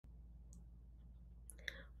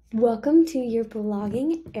Welcome to your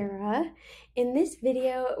blogging era. In this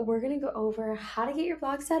video, we're going to go over how to get your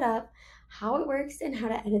blog set up, how it works, and how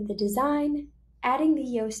to edit the design, adding the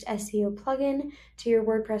Yoast SEO plugin to your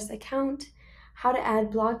WordPress account, how to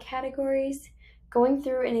add blog categories, going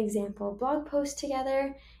through an example blog post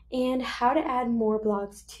together, and how to add more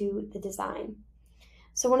blogs to the design.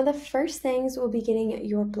 So one of the first things will be getting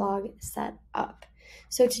your blog set up.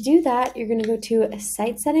 So to do that, you're going to go to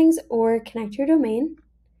Site Settings or Connect Your Domain.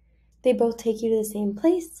 They both take you to the same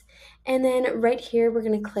place. And then right here, we're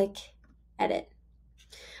going to click Edit.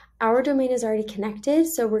 Our domain is already connected,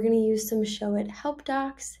 so we're going to use some Show It help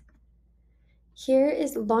docs. Here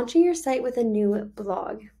is launching your site with a new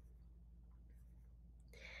blog.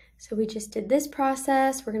 So we just did this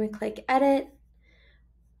process. We're going to click Edit.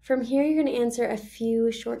 From here, you're going to answer a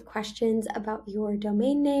few short questions about your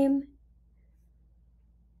domain name.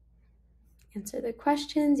 Answer the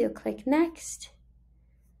questions. You'll click Next.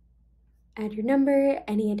 Add your number,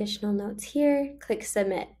 any additional notes here, click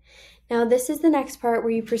Submit. Now this is the next part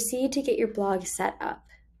where you proceed to get your blog set up.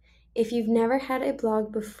 If you've never had a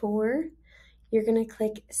blog before, you're going to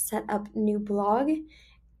click Set Up New Blog.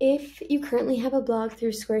 If you currently have a blog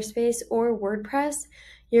through Squarespace or WordPress,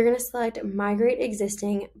 you're going to select Migrate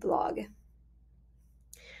Existing Blog.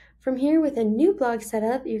 From here, with a new blog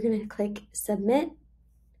setup, you're going to click Submit.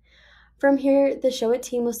 From here, the Show It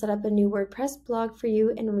team will set up a new WordPress blog for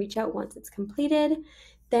you and reach out once it's completed.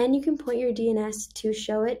 Then you can point your DNS to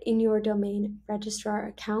Show It in your domain registrar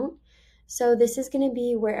account. So this is going to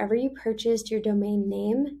be wherever you purchased your domain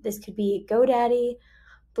name. This could be GoDaddy,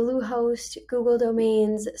 Bluehost, Google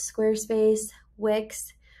Domains, Squarespace,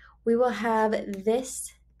 Wix. We will have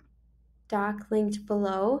this doc linked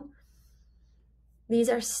below. These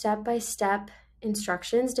are step-by-step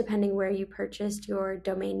instructions depending where you purchased your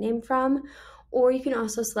domain name from, or you can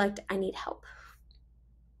also select I need help.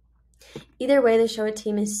 Either way, the Show It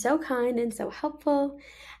team is so kind and so helpful.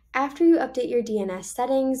 After you update your DNS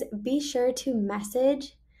settings, be sure to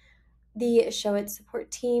message the Show It support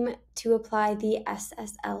team to apply the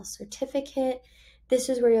SSL certificate. This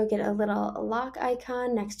is where you'll get a little lock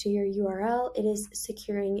icon next to your URL. It is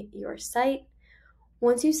securing your site.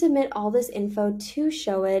 Once you submit all this info to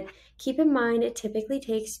Show It, keep in mind it typically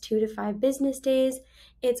takes 2 to 5 business days.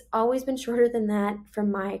 It's always been shorter than that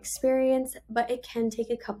from my experience, but it can take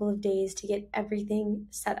a couple of days to get everything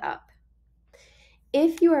set up.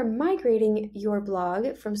 If you are migrating your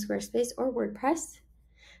blog from Squarespace or WordPress,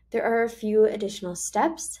 there are a few additional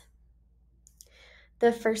steps.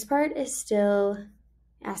 The first part is still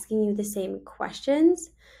asking you the same questions.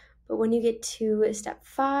 But when you get to step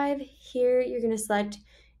 5, here you're going to select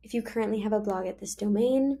if you currently have a blog at this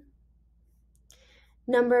domain,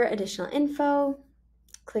 number, additional info,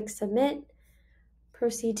 click Submit,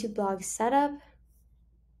 proceed to blog setup,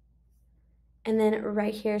 and then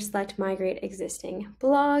right here select Migrate Existing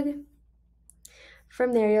Blog.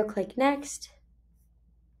 From there you'll click Next,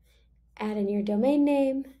 add in your domain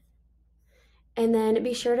name, and then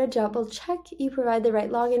be sure to double check you provide the right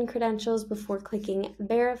login credentials before clicking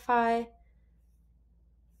Verify.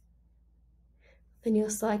 Then you'll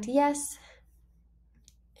select Yes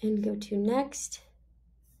and go to Next,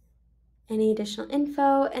 any additional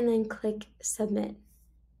info, and then click Submit.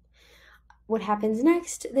 What happens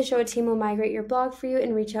next? The Show It team will migrate your blog for you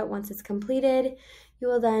and reach out once it's completed. You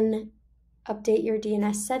will then update your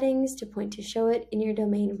DNS settings to point to Show It in your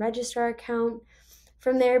domain registrar account.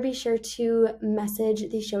 From there, be sure to message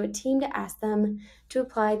the Show It team to ask them to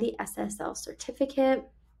apply the SSL certificate.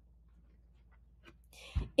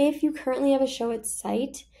 If you currently have a Show It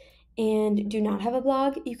site and do not have a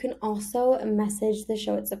blog, you can also message the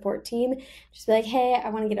Show It support team. Just be like, hey, I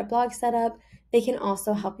want to get a blog set up. They can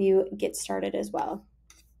also help you get started as well.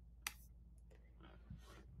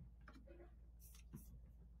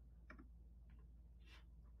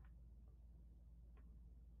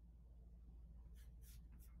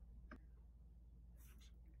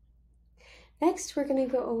 Next, we're going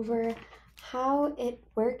to go over how it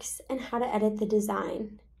works and how to edit the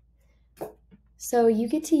design. So you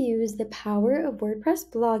get to use the power of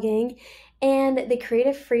WordPress blogging and the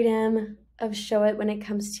creative freedom of Show It when it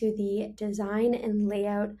comes to the design and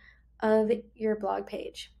layout of your blog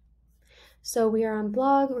page. So we are on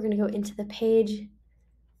blog. We're going to go into the page.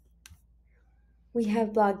 We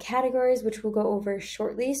have blog categories, which we'll go over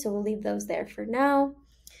shortly, so we'll leave those there for now.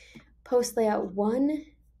 Post layout 1.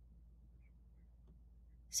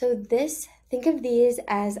 So think of these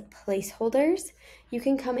as placeholders. You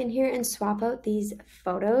can come in here and swap out these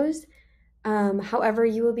photos. However,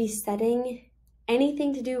 you will be setting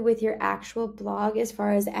anything to do with your actual blog as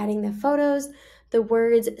far as adding the photos, The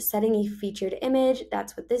words setting a featured image,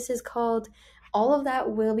 that's what this is called. All of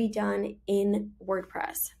that will be done in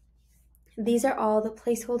WordPress. These are all the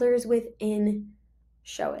placeholders within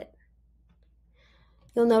Show It.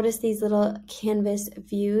 You'll notice these little canvas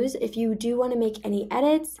views. If you do want to make any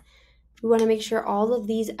edits, we want to make sure all of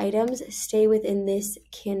these items stay within this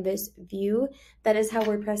canvas view. That is how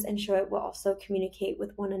WordPress and Show It will also communicate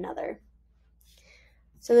with one another.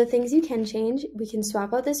 So the things you can change, we can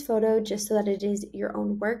swap out this photo just so that it is your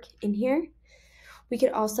own work in here. We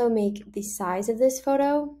could also make the size of this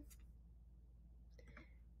photo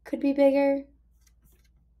could be bigger.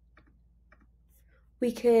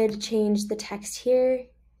 We could change the text here.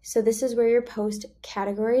 So this is where your post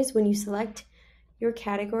categories, when you select your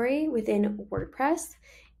category within WordPress,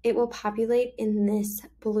 it will populate in this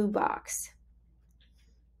blue box.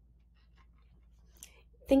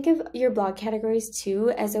 Think of your blog categories too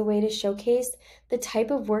as a way to showcase the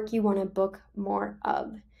type of work you want to book more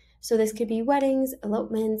of. So this could be weddings,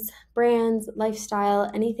 elopements, brands, lifestyle,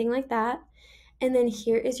 anything like that. And then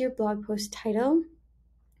here is your blog post title.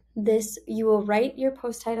 This, you will write your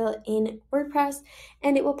post title in WordPress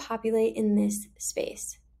and it will populate in this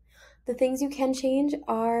space. The things you can change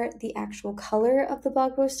are the actual color of the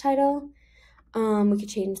blog post title. We could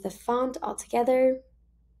change the font altogether.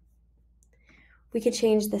 We could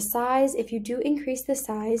change the size. If you do increase the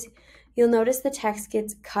size, you'll notice the text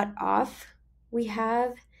gets cut off. We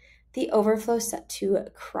have the overflow set to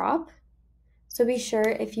crop. So be sure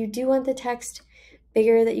if you do want the text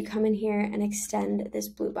bigger that you come in here and extend this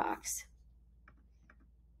blue box.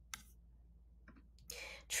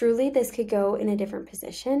 Truly, this could go in a different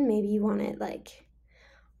position. Maybe you want it like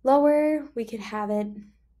lower. We could have it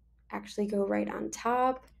actually go right on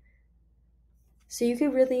top. So you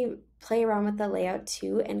could really play around with the layout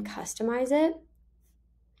too and customize it.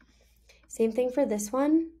 Same thing for this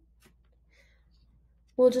one.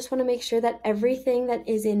 We'll just want to make sure that everything that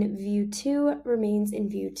is in view 2 remains in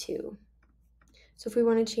view 2. So if we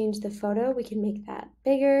want to change the photo, we can make that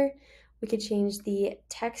bigger. We could change the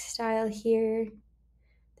text style here.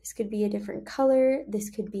 This could be a different color. This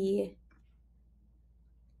could be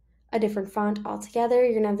a different font altogether.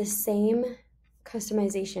 You're going to have the same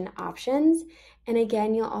customization options. And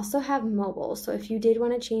again, you'll also have mobile. So if you did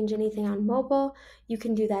want to change anything on mobile, you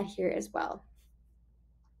can do that here as well.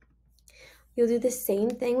 You'll do the same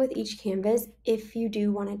thing with each canvas if you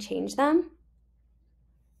do want to change them.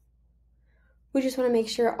 We just want to make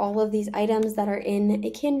sure all of these items that are in a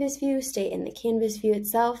canvas view stay in the canvas view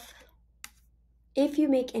itself. If you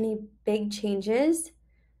make any big changes,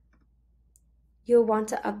 you'll want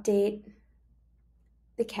to update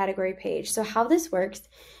the category page. So how this works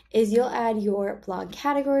is you'll add your blog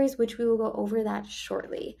categories, which we will go over that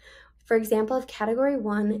shortly. For example, if category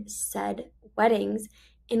 1 said weddings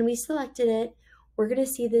and we selected it, we're going to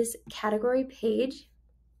see this category page,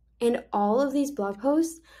 and all of these blog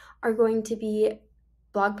posts are going to be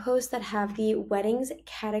blog posts that have the weddings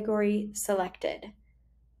category selected.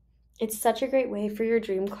 It's such a great way for your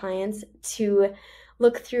dream clients to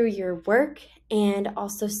look through your work and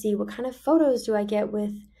also see what kind of photos do I get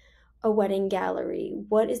with a wedding gallery?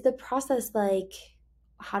 What is the process like?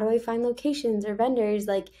 How do I find locations or vendors?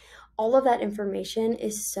 Like, all of that information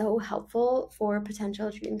is so helpful for potential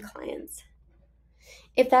dream clients.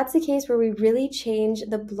 If that's the case where we really change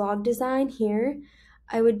the blog design here,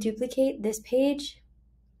 I would duplicate this page.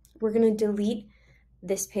 We're going to delete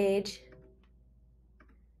this page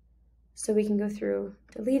so we can go through,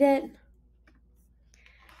 delete it.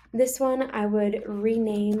 This one I would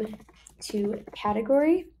rename to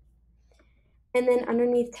category. And then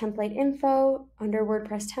underneath template info, under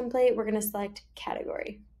WordPress template, we're going to select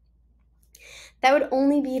category. That would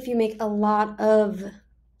only be if you make a lot of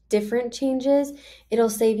different changes. It'll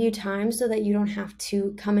save you time so that you don't have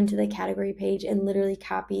to come into the category page and literally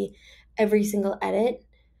copy every single edit.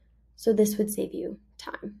 So this would save you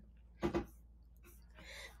time.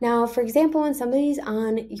 Now, for example, when somebody's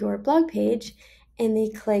on your blog page and they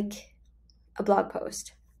click a blog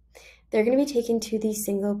post, they're going to be taken to the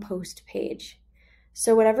single post page.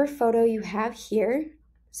 So whatever photo you have here,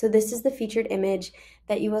 so this is the featured image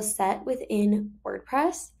that you will set within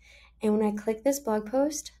WordPress. And when I click this blog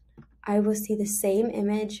post, I will see the same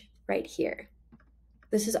image right here.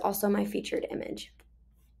 This is also my featured image.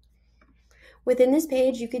 Within this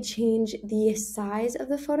page, you could change the size of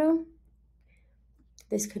the photo.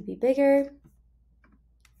 This could be bigger.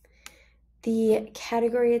 The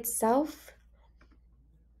category itself,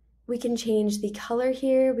 we can change the color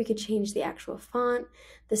here. We could change the actual font,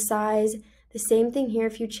 the size. The same thing here.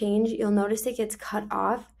 If you change, you'll notice it gets cut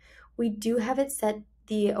off. We do have it set,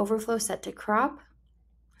 the overflow set to crop.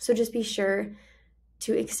 So just be sure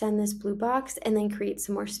to extend this blue box and then create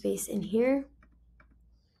some more space in here.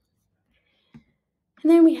 And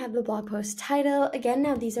then we have the blog post title. Again,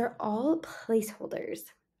 now these are all placeholders.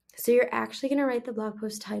 So you're actually going to write the blog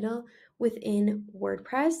post title within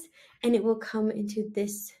WordPress, and it will come into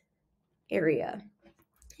this area,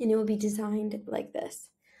 and it will be designed like this.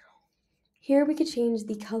 Here we could change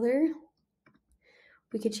the color.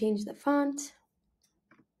 We could change the font.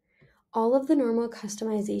 All of the normal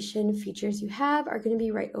customization features you have are going to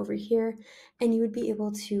be right over here, and you would be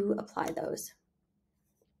able to apply those.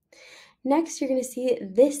 Next, you're going to see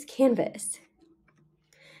this canvas.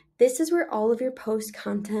 This is where all of your post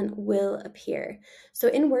content will appear. So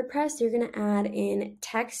in WordPress, you're going to add in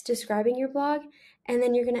text describing your blog, and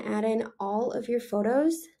then you're going to add in all of your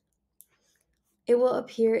photos. It will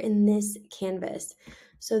appear in this canvas.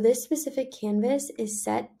 So this specific canvas is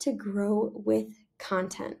set to grow with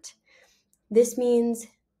content. This means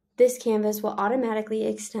this canvas will automatically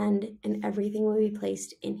extend and everything will be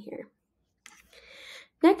placed in here.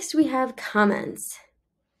 Next, we have comments.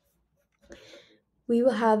 We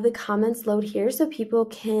will have the comments load here so people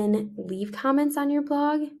can leave comments on your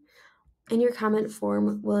blog, and your comment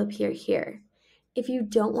form will appear here. If you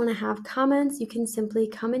don't want to have comments, you can simply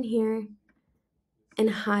come in here and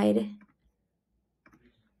hide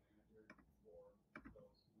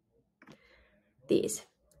these.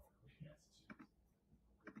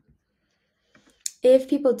 If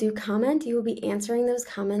people do comment, you will be answering those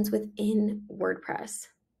comments within WordPress.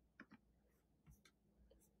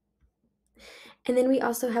 And then we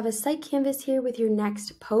also have a site canvas here with your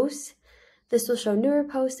next posts. This will show newer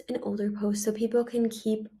posts and older posts so people can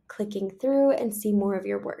keep clicking through and see more of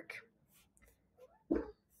your work.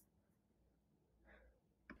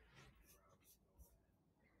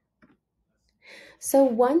 So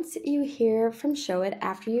once you hear from Showit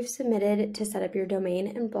after you've submitted to set up your domain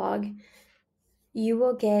and blog, you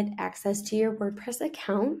will get access to your WordPress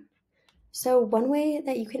account. So one way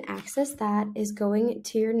that you can access that is going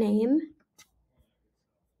to your name.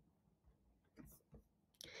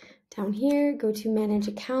 Down here, go to Manage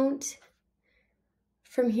Account.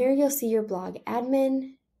 From here, you'll see your blog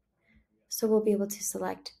admin. So we'll be able to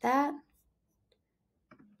select that.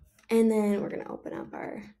 And then we're going to open up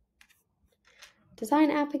our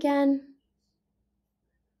design app again.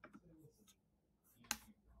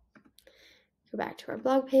 Go back to our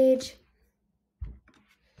blog page.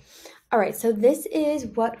 All right, so this is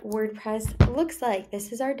what WordPress looks like.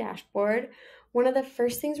 This is our dashboard. One of the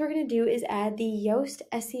first things we're going to do is add the Yoast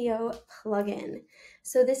SEO plugin.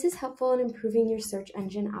 So this is helpful in improving your search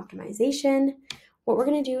engine optimization. What we're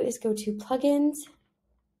going to do is go to plugins,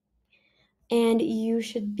 and you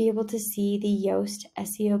should be able to see the Yoast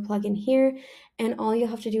SEO plugin here, and all you'll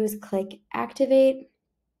have to do is click activate.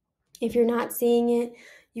 If you're not seeing it,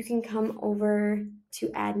 you can come over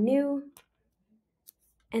to add new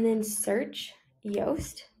and then search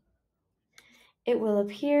Yoast. It will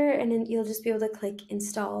appear, and then you'll just be able to click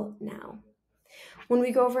install now. When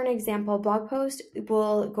we go over an example blog post,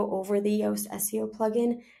 we'll go over the Yoast SEO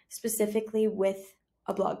plugin specifically with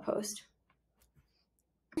a blog post.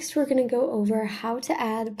 Next, we're going to go over how to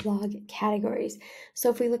add blog categories. So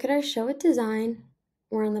if we look at our Show It design,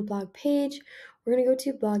 we're on the blog page. We're going to go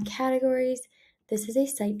to blog categories. This is a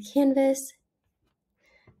site canvas.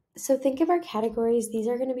 So think of our categories. These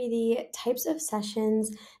are going to be the types of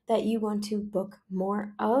sessions that you want to book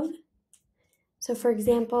more of. So for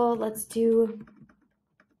example, let's do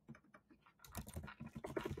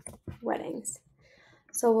weddings.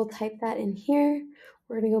 So we'll type that in here.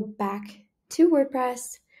 We're going to go back to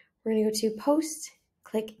WordPress. We're going to go to post,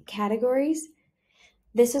 click categories.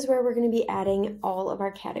 This is where we're going to be adding all of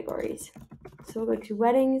our categories. So we'll go to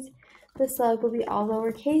weddings. The slug will be all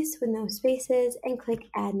lowercase with no spaces, and click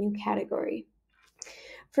add new category.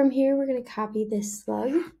 From here, we're going to copy this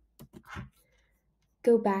slug,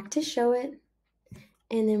 go back to Show It,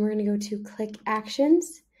 and then we're going to go to click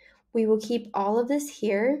actions. We will keep all of this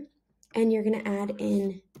here, and you're going to add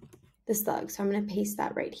in the slug. So I'm going to paste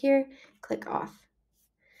that right here, click off.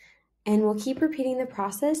 And we'll keep repeating the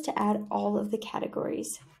process to add all of the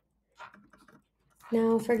categories.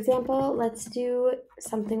 Now, for example, let's do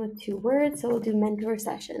something with 2 words. So we'll do mentor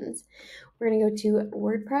sessions. We're going to go to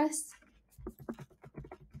WordPress.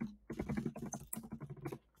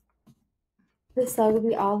 The slug will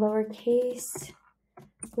be all lowercase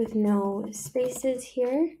with no spaces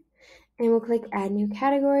here. And we'll click add new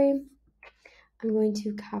category. I'm going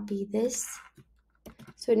to copy this.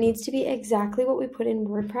 So it needs to be exactly what we put in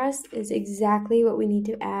WordPress is exactly what we need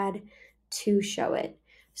to add to Show It.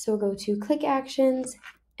 So we'll go to click actions,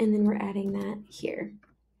 and then we're adding that here.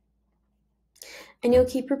 And you'll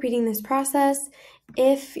keep repeating this process.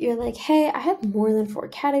 If you're like, hey, I have more than 4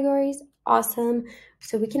 categories, awesome.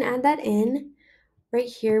 So we can add that in. Right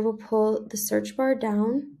here, we'll pull the search bar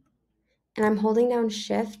down, and I'm holding down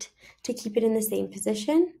Shift to keep it in the same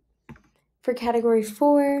position. For category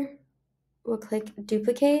 4, we'll click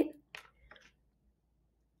Duplicate.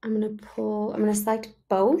 I'm going to select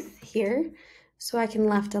both here so I can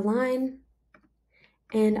left align.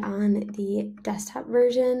 And on the desktop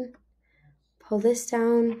version, pull this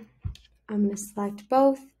down. I'm going to select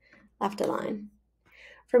both, left align.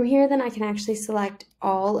 From here, then I can actually select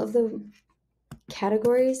all of the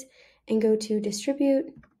categories and go to Distribute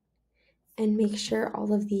and make sure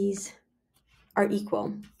all of these are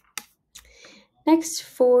equal. Next,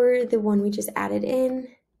 for the one we just added in,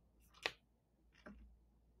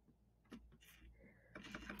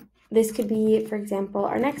 this could be, for example,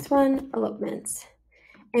 our next one, elopements.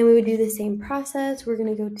 And we would do the same process. We're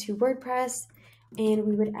going to go to WordPress and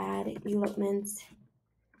we would add elopements.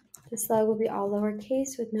 The slug will be all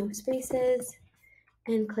lowercase with no spaces,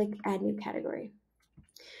 and click Add New Category.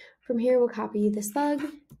 From here, we'll copy the slug,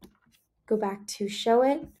 go back to Show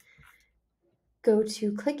It, go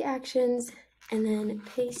to Click Actions, and then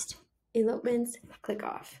paste elopements, click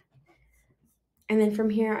off. And then from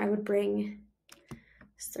here, I would bring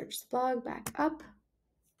Search the Blog back up.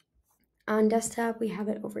 On desktop, we have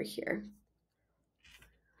it over here.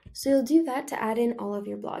 So you'll do that to add in all of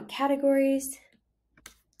your blog categories.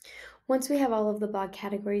 Once we have all of the blog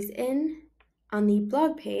categories in, on the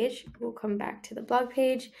blog page, we'll come back to the blog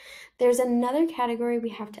page. There's another category we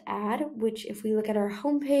have to add, which if we look at our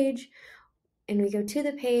home page and we go to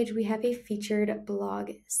the page, we have a featured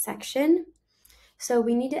blog section. So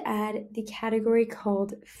we need to add the category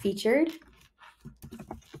called featured.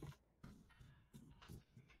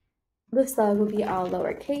 The slug will be all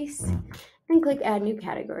lowercase, and click Add New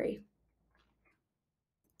Category.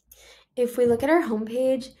 If we look at our home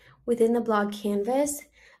page within the blog canvas,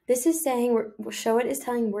 this is saying, Show It is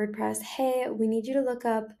telling WordPress, hey, we need you to look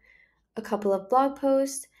up a couple of blog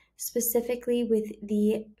posts, specifically with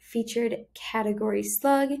the featured category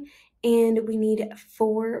slug, and we need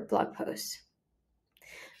 4 blog posts.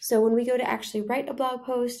 So when we go to actually write a blog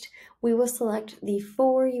post, we will select the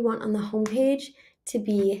 4 you want on the home page to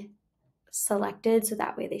be selected, so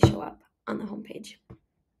that way they show up on the home page.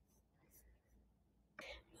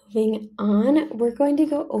 Moving on, we're going to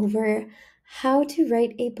go over how to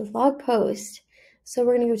write a blog post. So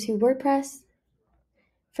we're going to go to WordPress.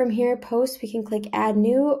 From here, post, we can click Add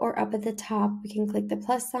New, or up at the top, we can click the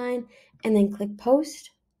plus sign and then click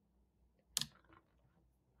Post.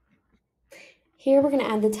 Here, we're going to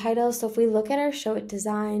add the title. So if we look at our Show It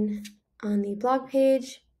design on the blog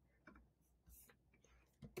page,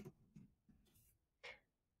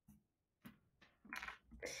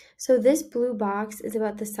 so this blue box is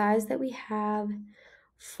about the size that we have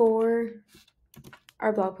for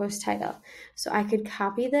our blog post title. So I could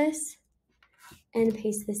copy this and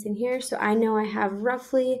paste this in here. So I know I have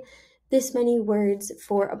roughly this many words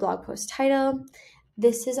for a blog post title.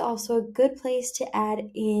 This is also a good place to add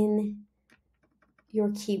in your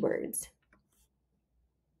keywords.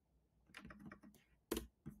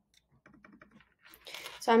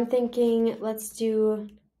 So I'm thinking, let's do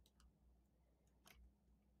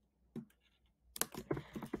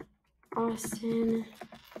Austin,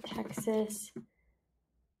 Texas,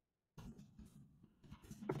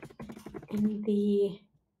 in the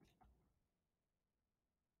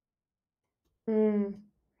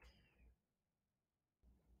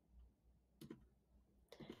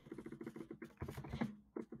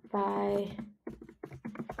by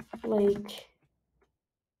Lake.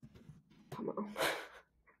 Come on.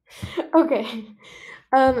 Okay.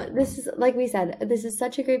 This is, like we said, this is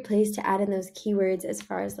such a great place to add in those keywords as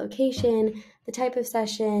far as location, the type of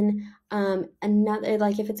session, another,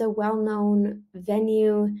 like if it's a well-known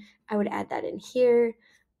venue, I would add that in here.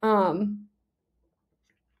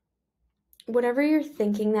 Whatever you're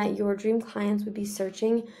thinking that your dream clients would be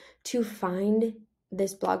searching to find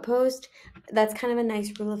this blog post, that's kind of a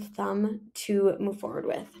nice rule of thumb to move forward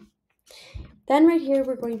with. Then right here,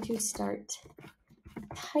 we're going to start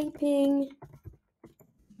typing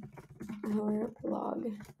our blog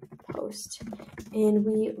post, and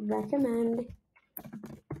we recommend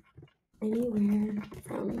anywhere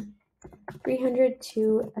from 300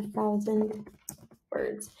 to 1,000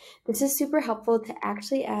 words. This is super helpful to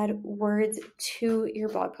actually add words to your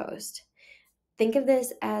blog post. Think of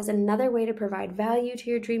this as another way to provide value to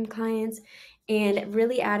your dream clients and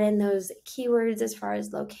really add in those keywords as far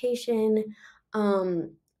as location,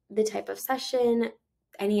 the type of session,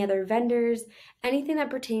 any other vendors, anything that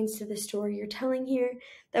pertains to the story you're telling here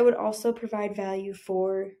that would also provide value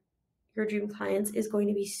for your dream clients is going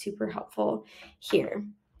to be super helpful here.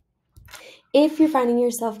 If you're finding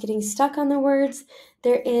yourself getting stuck on the words,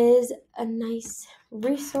 there is a nice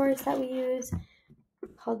resource that we use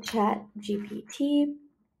called ChatGPT.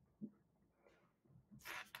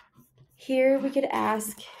 Here we could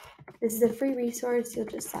ask, this is a free resource, you'll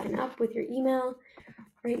just sign up with your email,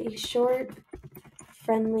 write a short,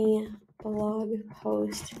 friendly blog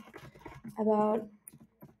post about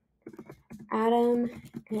Adam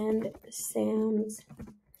and Sam's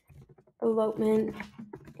elopement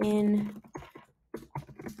in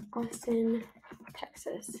Austin,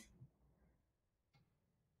 Texas.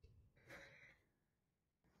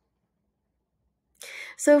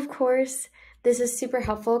 So of course, this is super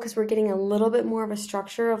helpful because we're getting a little bit more of a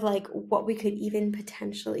structure of like what we could even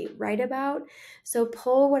potentially write about. So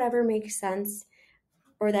pull whatever makes sense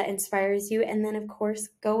or that inspires you, and then of course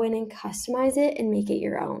go in and customize it and make it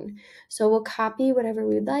your own. So we'll copy whatever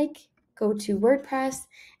we'd like, go to WordPress,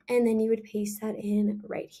 and then you would paste that in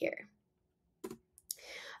right here.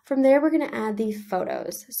 From there, we're going to add the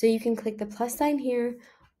photos. So you can click the plus sign here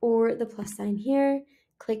or the plus sign here,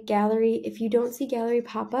 click gallery. If you don't see gallery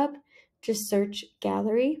pop up, just search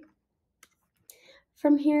gallery.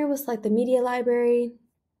 From here, we'll select the media library,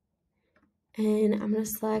 and I'm going to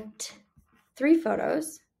select 3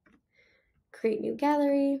 photos, create new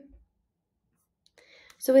gallery.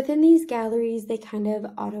 So within these galleries, they kind of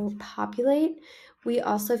auto-populate. We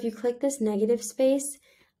also, if you click this negative space,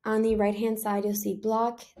 on the right-hand side, you'll see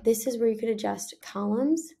block. This is where you could adjust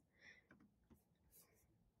columns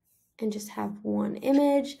and just have one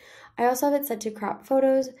image. I also have it set to crop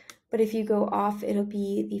photos, but if you go off, it'll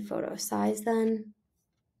be the photo size then.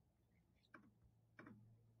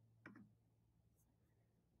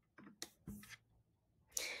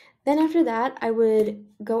 Then after that, I would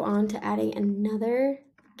go on to adding another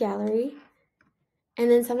gallery. And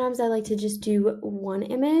then sometimes I like to just do one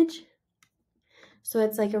image. So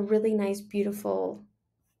it's like a really nice, beautiful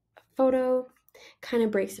photo, kind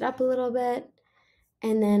of breaks it up a little bit.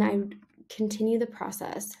 And then I continue the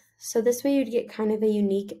process. So this way you'd get kind of a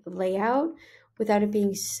unique layout without it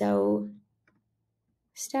being so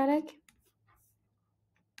static.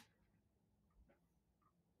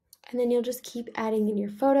 And then you'll just keep adding in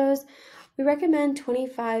your photos. We recommend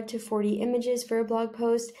 25 to 40 images for a blog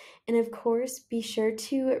post. And of course, be sure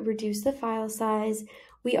to reduce the file size.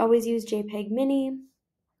 We always use JPEG Mini.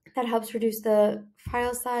 That helps reduce the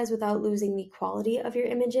file size without losing the quality of your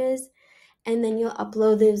images. And then you'll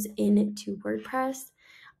upload those into WordPress.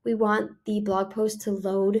 We want the blog post to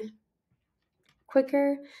load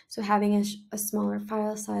quicker, so having a smaller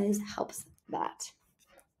file size helps that.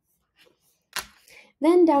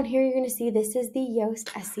 Then down here, you're going to see this is the Yoast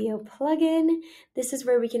SEO plugin. This is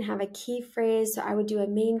where we can have a key phrase. So I would do a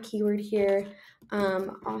main keyword here,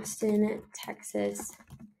 Austin, Texas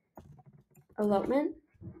elopement.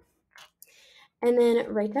 And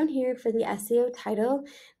then right down here for the SEO title,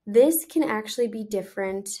 this can actually be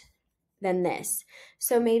different than this.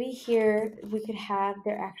 So maybe here we could have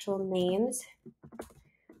their actual names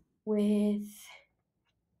with,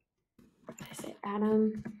 I say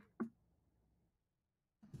Adam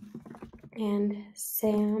and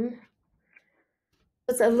Sam.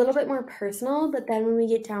 It's a little bit more personal, but then when we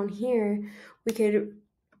get down here, we could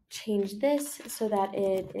change this so that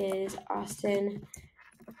it is Austin,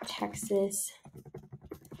 Texas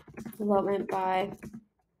elopement by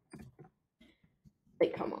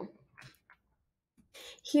Lake Como.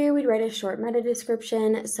 Here we'd write a short meta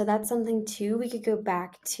description, so that's something too. We could go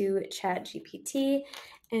back to ChatGPT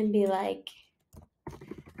and be like,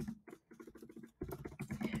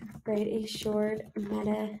 write a short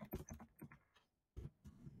meta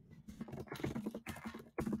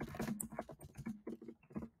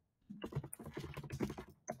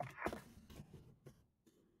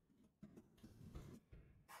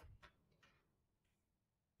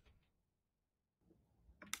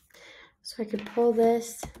So I could pull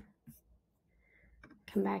this,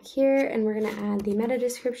 come back here, and we're going to add the meta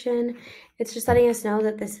description. It's just letting us know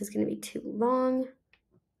that this is going to be too long.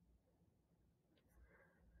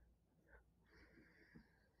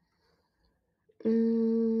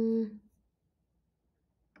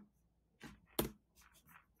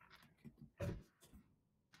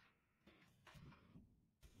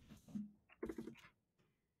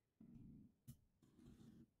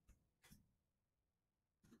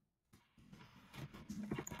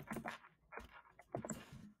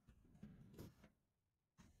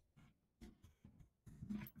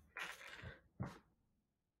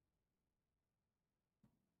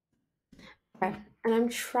 Okay, and I'm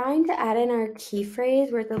trying to add in our key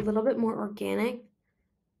phrase where it's a little bit more organic.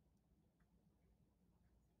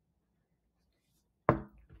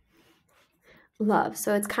 love.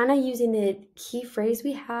 So it's kind of using the key phrase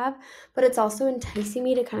we have, but it's also enticing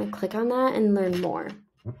me to kind of click on that and learn more.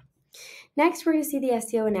 Next, we're going to see the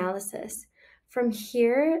SEO analysis. From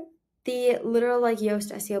here, the literal like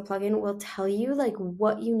Yoast SEO plugin will tell you like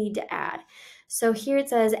what you need to add. So here it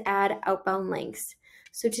says add outbound links.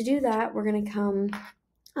 So to do that, we're going to come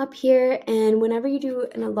up here, and whenever you do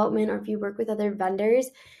an elopement or if you work with other vendors,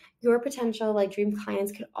 your potential like dream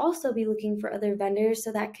clients could also be looking for other vendors.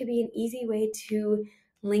 So that could be an easy way to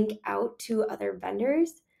link out to other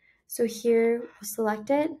vendors. So here we'll select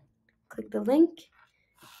it, click the link,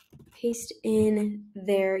 paste in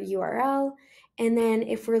their URL, and then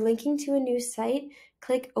if we're linking to a new site,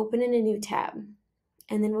 click open in a new tab,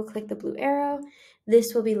 and then we'll click the blue arrow.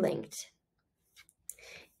 This will be linked.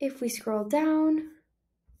 If we scroll down, it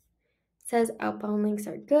says outbound links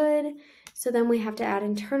are good. So then we have to add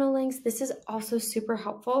internal links. This is also super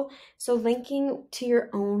helpful. So linking to your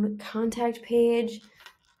own contact page,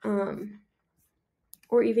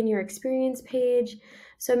 or even your experience page.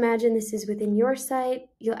 So imagine this is within your site.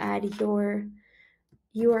 You'll add your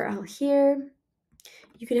URL here.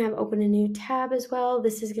 You can have open a new tab as well.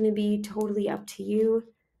 This is going to be totally up to you.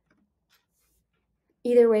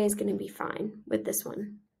 Either way is going to be fine with this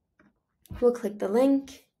one. We'll click the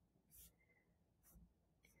link.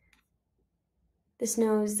 This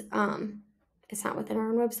knows it's not within our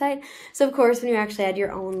own website. So of course, when you actually add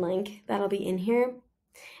your own link, that'll be in here.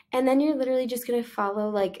 And then you're literally just going to follow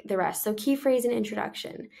like the rest. So key phrase and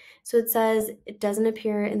introduction. So it says it doesn't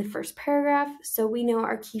appear in the first paragraph. So we know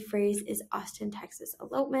our key phrase is Austin, Texas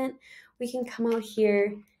elopement. We can come out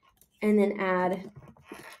here and then add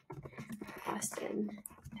Austin,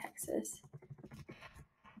 Texas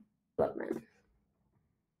elopement.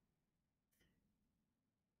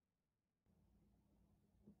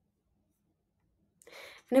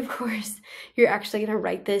 And of course, you're actually going to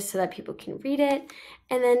write this so that people can read it.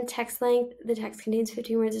 And then text length, the text contains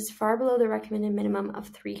 15 words, is far below the recommended minimum of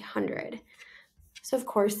 300. So of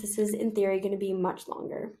course, this is in theory going to be much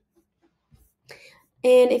longer.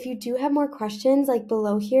 And if you do have more questions, like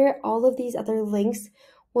below here, all of these other links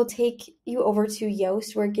will take you over to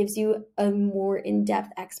Yoast, where it gives you a more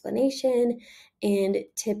in-depth explanation and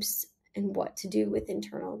tips and what to do with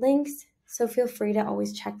internal links. So feel free to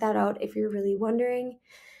always check that out if you're really wondering.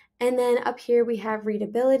 And then up here we have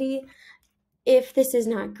readability. If this is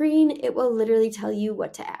not green, it will literally tell you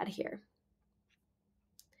what to add here.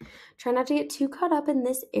 Try not to get too caught up in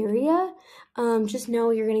this area. Just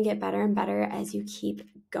know you're going to get better and better as you keep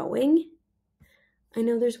going. I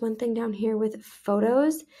know there's one thing down here with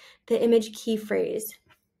photos, the image key phrase.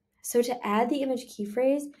 So to add the image key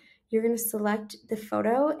phrase, you're going to select the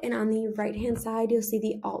photo, and on the right hand side, you'll see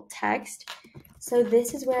the alt text. So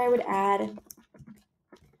this is where I would add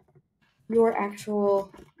your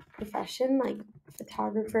actual profession, like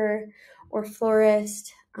photographer or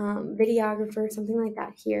florist, videographer, something like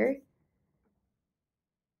that here.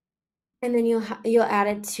 And then you'll add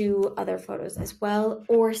it to other photos as well,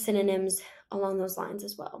 or synonyms along those lines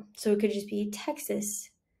as well. So it could just be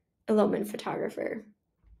Texas elopement photographer.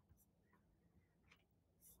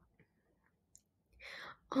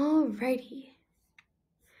 Alrighty.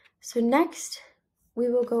 So next, we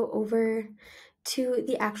will go over to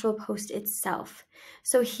the actual post itself.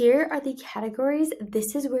 So here are the categories.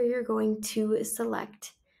 This is where you're going to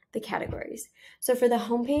select the categories. So for the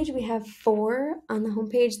homepage, we have 4 on the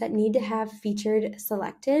homepage that need to have featured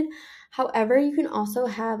selected. However, you can also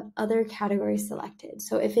have other categories selected.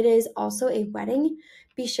 So if it is also a wedding,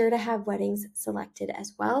 be sure to have weddings selected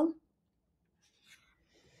as well.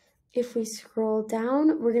 If we scroll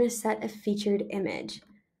down, we're going to set a featured image.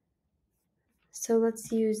 So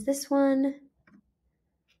let's use this one.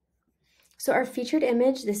 So our featured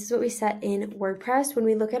image, this is what we set in WordPress. When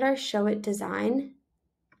we look at our show it design,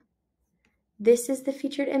 this is the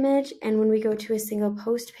featured image. And when we go to a single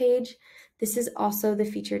post page, this is also the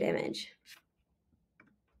featured image.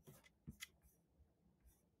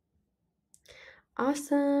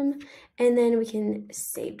 Awesome. And then we can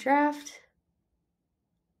save draft.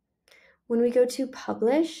 When we go to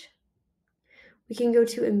publish, we can go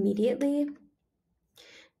to immediately.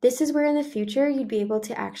 This is where in the future you'd be able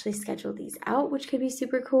to actually schedule these out, which could be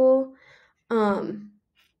super cool. Of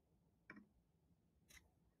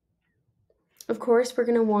course, we're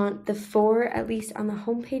going to want the 4 at least on the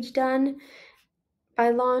homepage done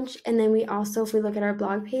by launch. And then we also, if we look at our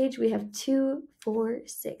blog page, we have 2, 4,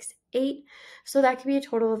 6, 8. So that could be a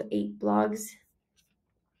total of 8 blogs.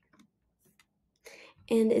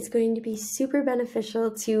 And it's going to be super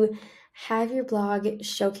beneficial to have your blog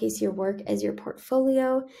showcase your work as your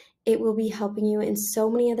portfolio it will be helping you in so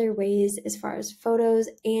many other ways as far as photos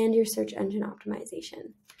and your search engine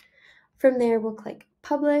optimization. From there, we'll click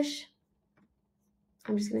publish.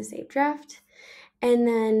 I'm just going to save draft. And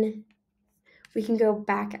then we can go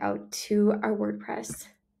back out to our WordPress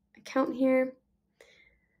account here.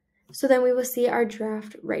 So then we will see our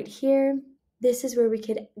draft right here. This is where we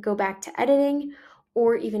could go back to editing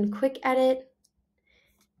or even quick edit.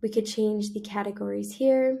 We could change the categories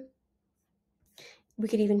here. We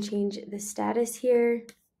could even change the status here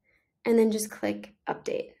and then just click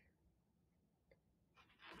update.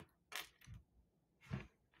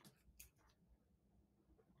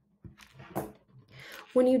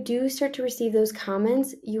 When you do start to receive those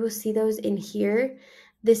comments, you will see those in here.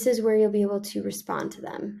 This is where you'll be able to respond to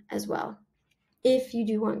them as well, if you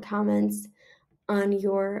do want comments on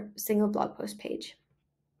your single blog post page.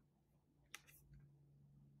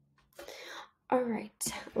 All right,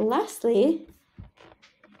 lastly,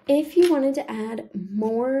 if you wanted to add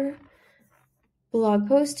more blog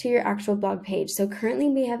posts to your actual blog page, so currently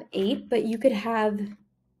we have 8, but you could have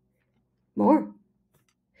more.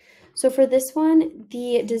 So for this one,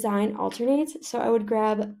 the design alternates. So I would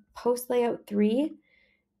grab post layout 3.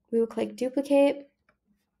 We will click duplicate.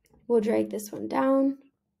 We'll drag this one down.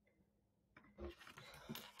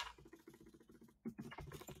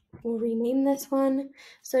 We'll rename this one.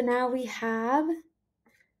 So now we have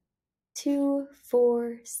 2,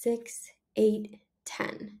 4, 6, 8,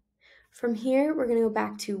 10. From here, we're going to go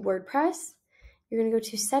back to WordPress. You're going to go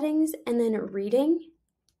to settings and then reading.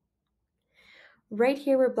 Right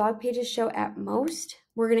here where blog pages show at most,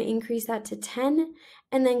 we're going to increase that to 10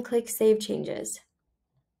 and then click Save Changes.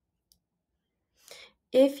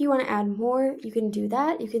 If you want to add more, you can do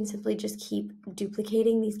that. You can simply just keep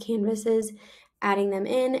duplicating these canvases, adding them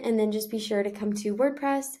in, and then just be sure to come to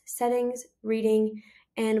WordPress, settings, reading,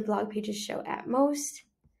 and blog pages show at most,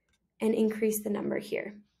 and increase the number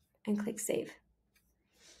here and click Save.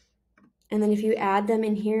 And then if you add them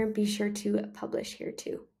in here, be sure to publish here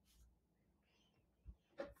too.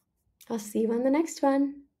 I'll see you on the next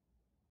one.